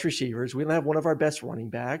our best receivers. We don't have one of our best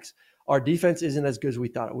running backs. Our defense isn't as good as we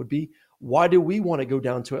thought it would be. Why do we want to go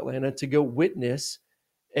down to Atlanta to go witness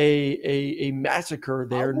a massacre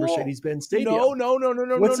there in Mercedes-Benz Stadium? No.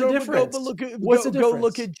 What's the difference?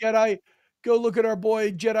 Go look at our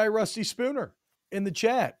boy Jedi Rusty Spooner in the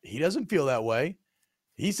chat. He doesn't feel that way.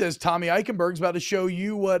 He says Tommy Eichenberg's about to show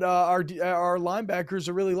you what our linebackers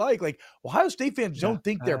are really like. Like, Ohio State fans don't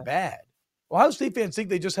think they're bad. Ohio State fans think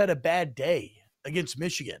they just had a bad day against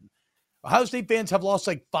Michigan. Ohio State fans have lost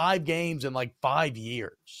like 5 games in like 5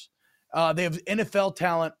 years. They have NFL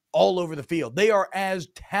talent all over the field. They are as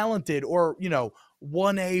talented, or,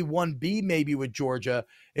 1A, 1B maybe with Georgia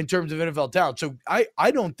in terms of NFL talent. So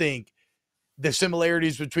I don't think the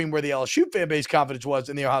similarities between where the LSU fan base confidence was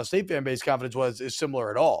and the Ohio State fan base confidence is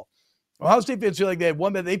similar at all. Ohio State fans feel like they had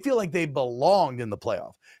one, but they feel like they belonged in the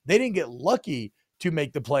playoff. They didn't get lucky to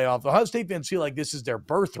make the playoff. Ohio State fans feel like this is their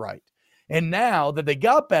birthright. And now that they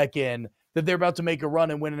got back in, that they're about to make a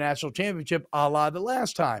run and win a national championship, a la the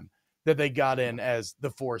last time that they got in as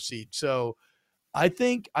the 4 seed. So I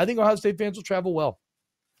think Ohio State fans will travel well.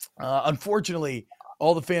 Unfortunately,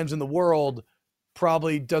 all the fans in the world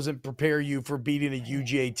probably doesn't prepare you for beating a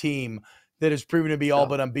UGA team that is proven to be all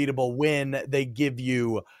but unbeatable when they give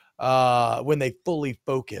you when they fully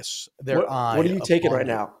focus their eye. What are you taking right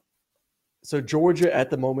you. now? So Georgia at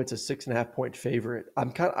the moment is a 6.5-point favorite.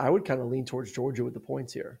 I would kind of lean towards Georgia with the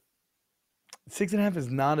points here. 6.5 is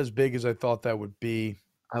not as big as I thought that would be.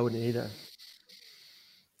 I wouldn't either.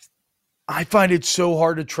 I find it so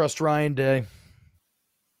hard to trust Ryan Day.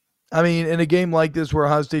 I mean, in a game like this where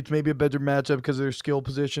Ohio State's maybe a better matchup because of their skill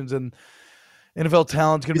positions and NFL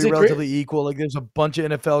talent's going to be relatively equal. Like, there's a bunch of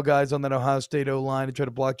NFL guys on that Ohio State O-line to try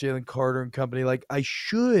to block Jalen Carter and company. Like, I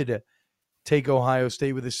should take Ohio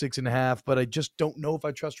State with a 6.5, but I just don't know if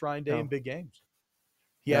I trust Ryan Day in big games.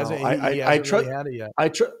 He hasn't really had it yet.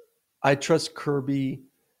 I trust Kirby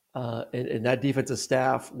and that defensive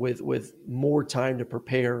staff with more time to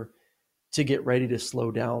prepare to get ready to slow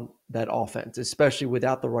down that offense, especially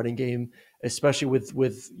without the running game, especially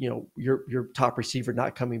with your top receiver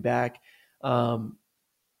not coming back.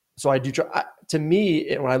 So I do try. To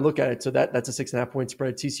me, when I look at it, so that's a 6.5-point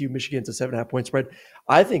spread. TCU Michigan's a 7.5-point spread.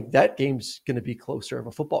 I think that game's going to be closer of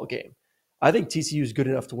a football game. I think TCU is good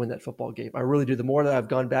enough to win that football game. I really do. The more that I've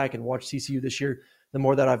gone back and watched TCU this year, the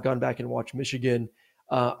more that I've gone back and watched Michigan,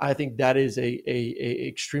 I think that is a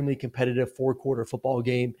extremely competitive 4-quarter football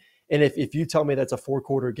game. And if you tell me that's a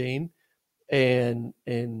 4-quarter game and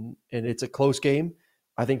it's a close game,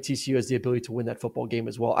 I think TCU has the ability to win that football game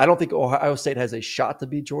as well. I don't think Ohio State has a shot to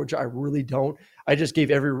beat Georgia. I really don't. I just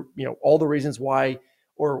gave all the reasons why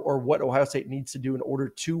or what Ohio State needs to do in order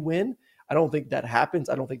to win. I don't think that happens.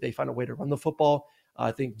 I don't think they find a way to run the football.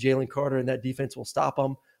 I think Jalen Carter and that defense will stop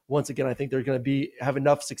them. Once again, I think they're going to have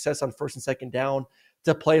enough success on first and second down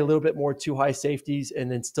to play a little bit more 2 high safeties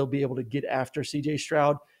and then still be able to get after CJ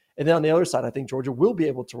Stroud. And then on the other side, I think Georgia will be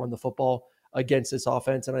able to run the football against this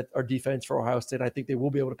offense and our defense for Ohio State. I think they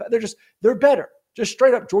will be able to. They're better. Just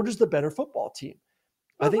straight up, Georgia's the better football team.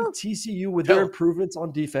 I think TCU with their improvements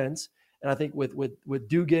on defense, and I think with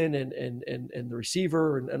Dugan and the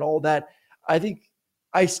receiver and all that,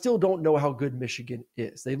 I still don't know how good Michigan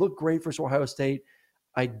is. They look great for Ohio State.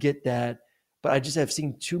 I get that, but I just have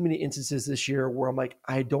seen too many instances this year where I'm like,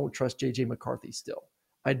 I don't trust JJ McCarthy still.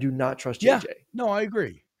 I do not trust JJ. Yeah, no, I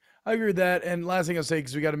agree. I agree with that. And last thing I'll say,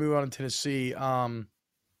 because we got to move on to Tennessee, Bilbo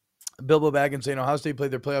Baggins saying Ohio State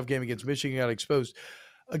played their playoff game against Michigan, got exposed.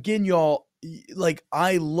 Again, y'all, like,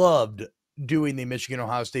 I loved doing the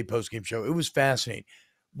Michigan-Ohio State postgame show. It was fascinating.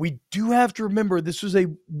 We do have to remember this was a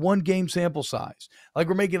 1-game sample size. Like,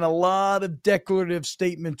 we're making a lot of declarative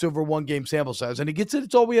statements over 1-game sample size. And it gets it,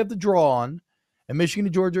 it's all we have to draw on. And Michigan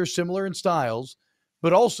and Georgia are similar in styles.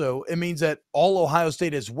 But also, it means that all Ohio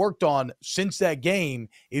State has worked on since that game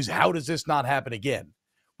is how does this not happen again?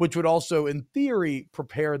 Which would also, in theory,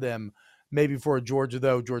 prepare them maybe for a Georgia,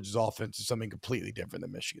 though. Georgia's offense is something completely different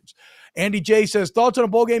than Michigan's. Andy J says, thoughts on a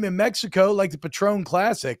bowl game in Mexico like the Patron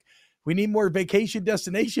Classic? We need more vacation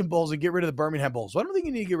destination bowls and get rid of the Birmingham Bowls. So I don't think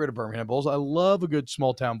you need to get rid of Birmingham Bowls. I love a good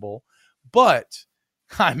small-town bowl. But,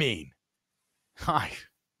 I mean, I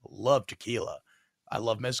love tequila. I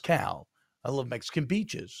love mezcal. I love Mexican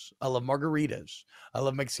beaches. I love margaritas. I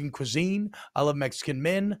love Mexican cuisine. I love Mexican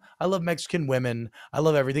men. I love Mexican women. I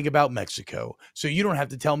love everything about Mexico. So you don't have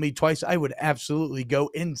to tell me twice. I would absolutely go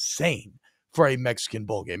insane for a Mexican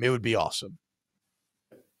bowl game. It would be awesome.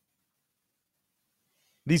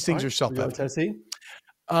 These things are self-evident. Tennessee?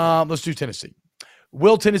 Let's do Tennessee.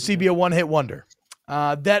 Will Tennessee be a one-hit wonder?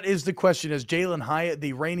 That is the question. As Jalen Hyatt,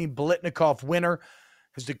 the reigning Biletnikoff winner,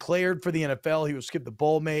 has declared for the NFL. He will skip the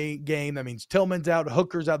bowl game. That means Tillman's out,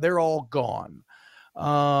 Hooker's out. They're all gone.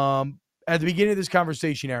 At the beginning of this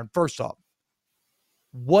conversation, Aaron, first off,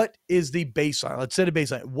 what is the baseline? Let's set a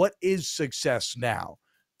baseline. What is success now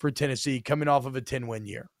for Tennessee coming off of a 10-win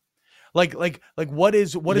year? Like what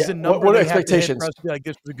is the number? What are they have to hit expectations? for us to be like,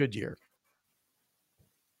 this was a good year.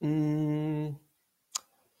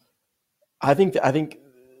 I think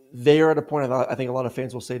they are at a point. I think a lot of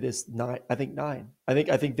fans will say this. 9. I think 9. I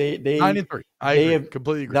think they 9-3. I agree.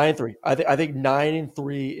 Completely agree. 9-3. I think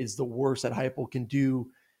 9-3 is the worst that Heupel can do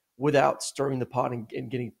without stirring the pot and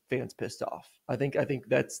getting fans pissed off. I think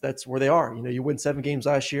that's where they are. You win 7 games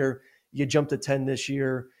last year. You jump to 10 this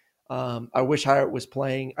year. I wish Hyatt was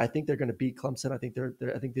playing. I think they're going to beat Clemson. I think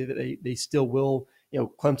I think they still will.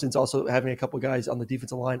 Clemson's also having a couple of guys on the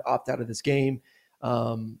defensive line opt out of this game.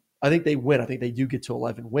 I think they win. I think they do get to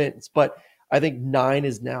 11 wins, but I think 9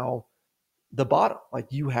 is now the bottom.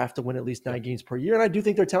 Like, you have to win at least 9 games per year, and I do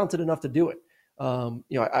think they're talented enough to do it.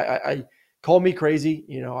 I call me crazy.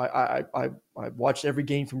 I watched every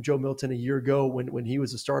game from Joe Milton a year ago when he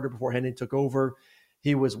was a starter before Hendon took over.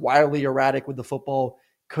 He was wildly erratic with the football,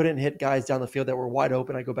 couldn't hit guys down the field that were wide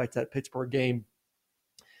open. I go back to that Pittsburgh game.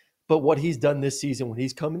 But what he's done this season, when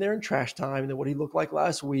he's come in there in trash time, and then what he looked like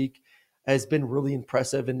last week, has been really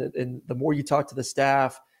impressive. And the more you talk to the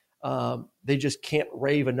staff, they just can't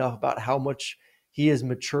rave enough about how much he has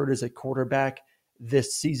matured as a quarterback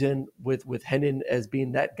this season with Hendon as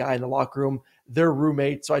being that guy in the locker room, their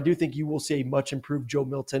roommate. So I do think you will see a much improved Joe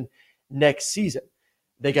Milton next season.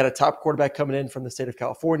 They got a top quarterback coming in from the state of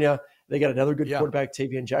California. They got another good quarterback,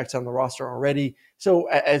 Tavian Jackson, on the roster already. So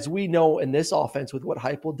as we know in this offense with what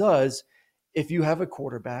Heupel does, if you have a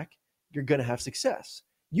quarterback, you're going to have success.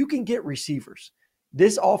 You can get receivers.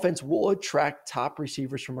 This offense will attract top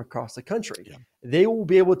receivers from across the country. Yeah. They will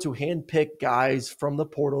be able to handpick guys from the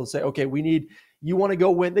portal and say, okay, you want to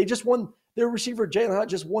go win. They just won, their receiver, Jalen Hunt,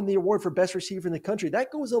 just won the award for best receiver in the country.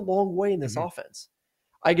 That goes a long way in this offense.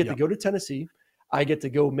 I get to go to Tennessee. I get to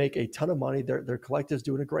go make a ton of money. Their collective's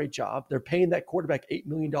doing a great job. They're paying that quarterback $8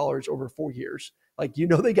 million over 4 years. Like,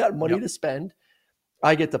 they got money to spend.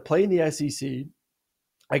 I get to play in the SEC.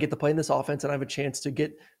 I get to play in this offense, and I have a chance to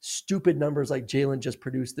get stupid numbers like Jalen just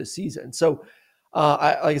produced this season. So,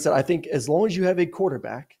 like I said, I think as long as you have a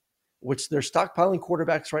quarterback, which they're stockpiling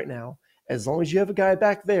quarterbacks right now, as long as you have a guy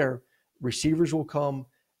back there, receivers will come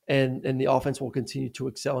and the offense will continue to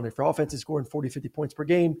excel. And if your offense is scoring 40, 50 points per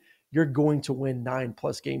game, you're going to win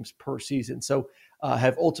 9+ games per season. So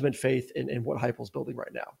have ultimate faith in what Heupel's building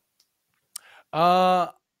right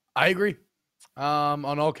now. I agree. On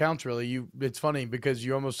all counts, really. It's funny because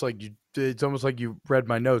it's almost like you read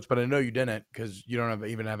my notes, but I know you didn't because you don't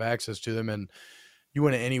even have access to them, and you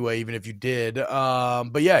win it anyway, even if you did.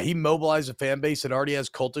 But yeah, he mobilized a fan base that already has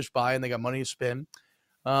cultish buy, and they got money to spend.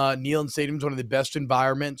 Neyland Stadium is one of the best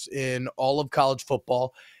environments in all of college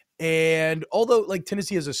football. And although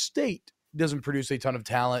Tennessee as a state doesn't produce a ton of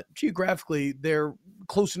talent, geographically, they're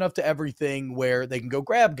close enough to everything where they can go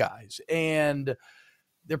grab guys. And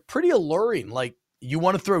they're pretty alluring. You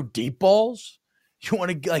want to throw deep balls? You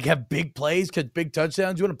want to have big plays, catch big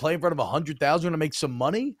touchdowns? You want to play in front of 100,000? You want to make some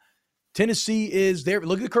money? Tennessee is there.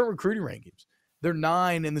 Look at the current recruiting rankings. They're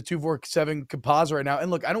 9 in the 247 composite right now.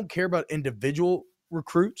 And look, I don't care about individual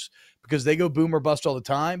recruits because they go boom or bust all the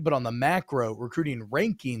time, but on the macro, recruiting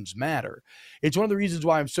rankings matter. It's one of the reasons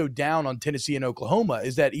why I'm so down on Tennessee and Oklahoma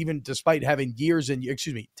is that even despite having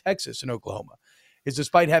Texas and Oklahoma, is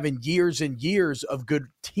despite having years and years of good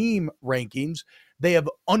team rankings, they have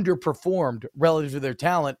underperformed relative to their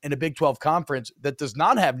talent in a Big 12 conference that does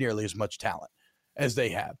not have nearly as much talent as they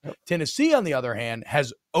have. Yep. Tennessee, on the other hand,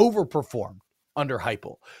 has overperformed under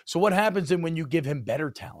Heupel. So what happens then when you give him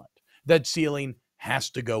better talent? That ceiling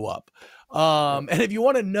has to go up. And if you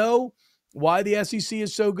want to know why the SEC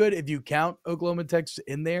is so good, if you count Oklahoma and Texas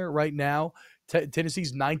in there right now,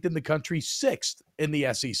 Tennessee's 9th in the country, 6th in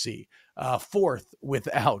the SEC, 4th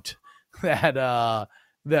without that.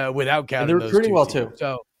 Without counting, and they're recruiting well teams. too.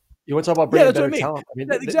 So you want to talk about bringing better talent? I mean,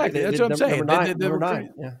 exactly. That's what I'm saying. Number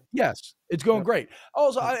 9. Yeah. Yes, it's going great.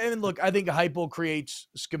 Also, look, I think Heupel creates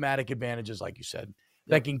schematic advantages, like you said,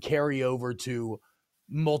 that can carry over to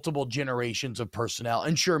multiple generations of personnel.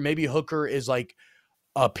 And sure, maybe Hooker is like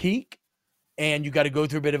a peak, and you got to go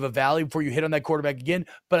through a bit of a valley before you hit on that quarterback again.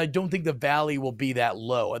 But I don't think the valley will be that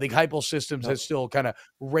low. I think Heupel systems has still kind of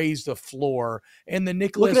raised the floor. And the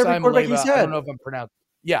Nicholas Iamaleava, I don't know if I'm pronouncing.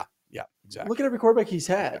 Yeah, exactly. Look at every quarterback he's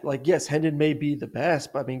had. Yes, Hendon may be the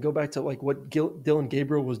best, but I mean, go back to what Dylan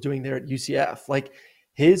Gabriel was doing there at UCF.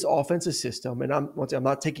 His offensive system, and I'm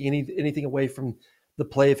not taking anything away from the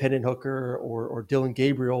play of Hendon Hooker or Dylan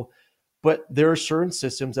Gabriel, but there are certain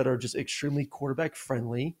systems that are just extremely quarterback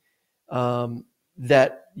friendly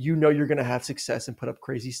that you're going to have success and put up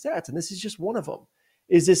crazy stats, and this is just one of them.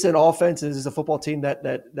 Is this an offense? Is this a football team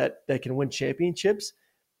that can win championships?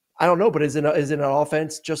 I don't know, but is it an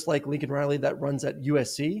offense just like Lincoln Riley that runs at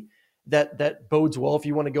USC that bodes well if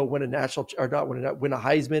you want to go win a national or not win a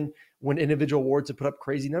Heisman, win individual awards and put up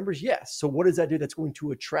crazy numbers? Yes. So what does that do? That's going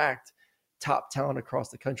to attract top talent across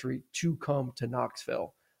the country to come to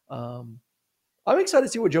Knoxville. I'm excited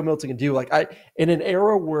to see what Joe Milton can do. In an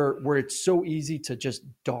era where it's so easy to just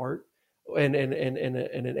dart, and in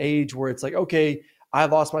an age where it's like, okay, I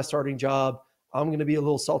lost my starting job, I'm going to be a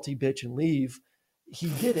little salty bitch and leave. he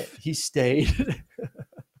did it. He stayed.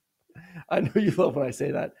 I know you love when I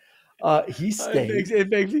say that. He stayed. It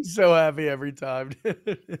makes me so happy every time.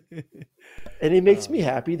 And it makes me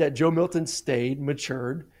happy that Joe Milton stayed,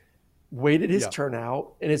 matured, waited his turn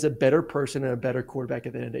out, and is a better person and a better quarterback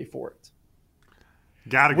at the end of the day for it.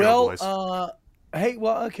 Gotta go, boys. Hey,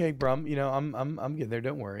 well, okay, Brum. You know, I'm getting there.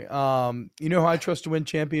 Don't worry. You know how I trust to win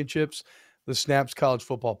championships? The Snaps College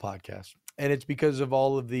Football Podcast, and it's because of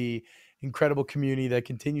all of the incredible community that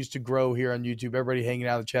continues to grow here on YouTube. Everybody hanging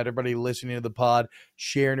out in the chat, everybody listening to the pod,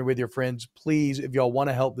 sharing it with your friends. Please, if y'all want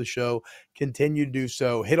to help the show, continue to do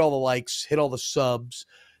so. Hit all the likes, hit all the subs,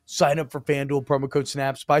 sign up for FanDuel, promo code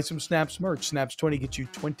SNAPS, buy some Snaps merch. Snaps 20 gets you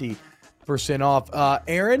 20% off.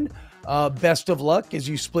 Aaron, best of luck as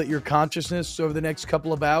you split your consciousness over the next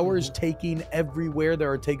couple of hours, taking everywhere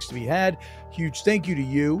there are takes to be had. Huge thank you to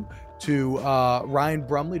you, to Ryan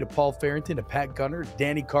Brumley, to Paul Farrington, to Pat Gunner,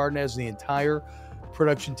 Danny Cardenas, the entire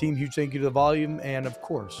production team. Huge thank you to The Volume, and of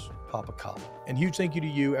course, Papa Colin. And huge thank you to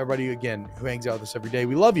you, everybody, again, who hangs out with us every day.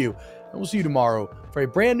 We love you, and we'll see you tomorrow for a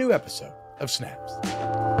brand new episode of Snaps.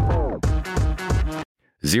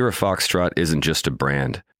 Zero Foxtrot isn't just a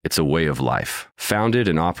brand, it's a way of life. Founded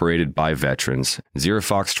and operated by veterans, Zero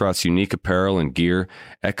Foxtrot's unique apparel and gear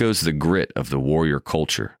echoes the grit of the warrior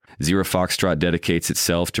culture. Zero Foxtrot dedicates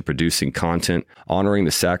itself to producing content, honoring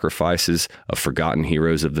the sacrifices of forgotten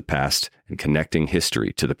heroes of the past, and connecting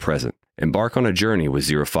history to the present. Embark on a journey with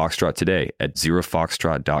Zero Foxtrot today at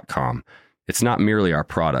zerofoxtrot.com. It's not merely our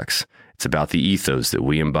products, it's about the ethos that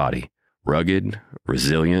we embody. Rugged,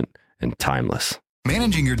 resilient, and timeless.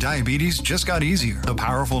 Managing your diabetes just got easier. The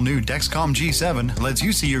powerful new Dexcom G7 lets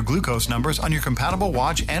you see your glucose numbers on your compatible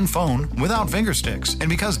watch and phone without finger sticks. And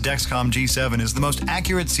because Dexcom G7 is the most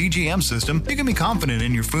accurate CGM system, you can be confident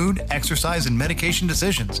in your food, exercise, and medication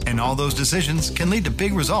decisions. And all those decisions can lead to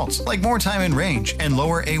big results, like more time in range and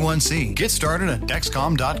lower A1C. Get started at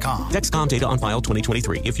Dexcom.com. Dexcom data on file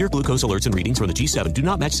 2023. If your glucose alerts and readings from the G7 do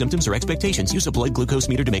not match symptoms or expectations, use a blood glucose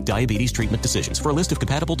meter to make diabetes treatment decisions. For a list of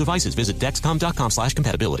compatible devices, visit Dexcom.com/compatibility.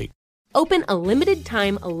 Open a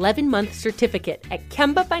limited-time 11-month certificate at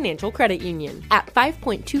Kemba Financial Credit Union. At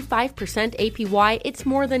 5.25% APY, it's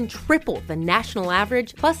more than triple the national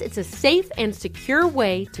average, plus it's a safe and secure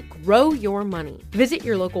way to grow your money. Visit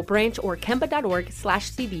your local branch or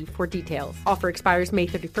kemba.org/cd for details. Offer expires May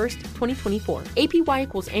 31st, 2024. APY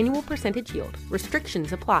equals annual percentage yield.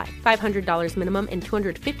 Restrictions apply. $500 minimum and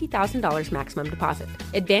 $250,000 maximum deposit.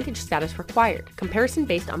 Advantage status required. Comparison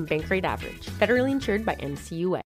based on bank rate average. Federally insured by NCUA.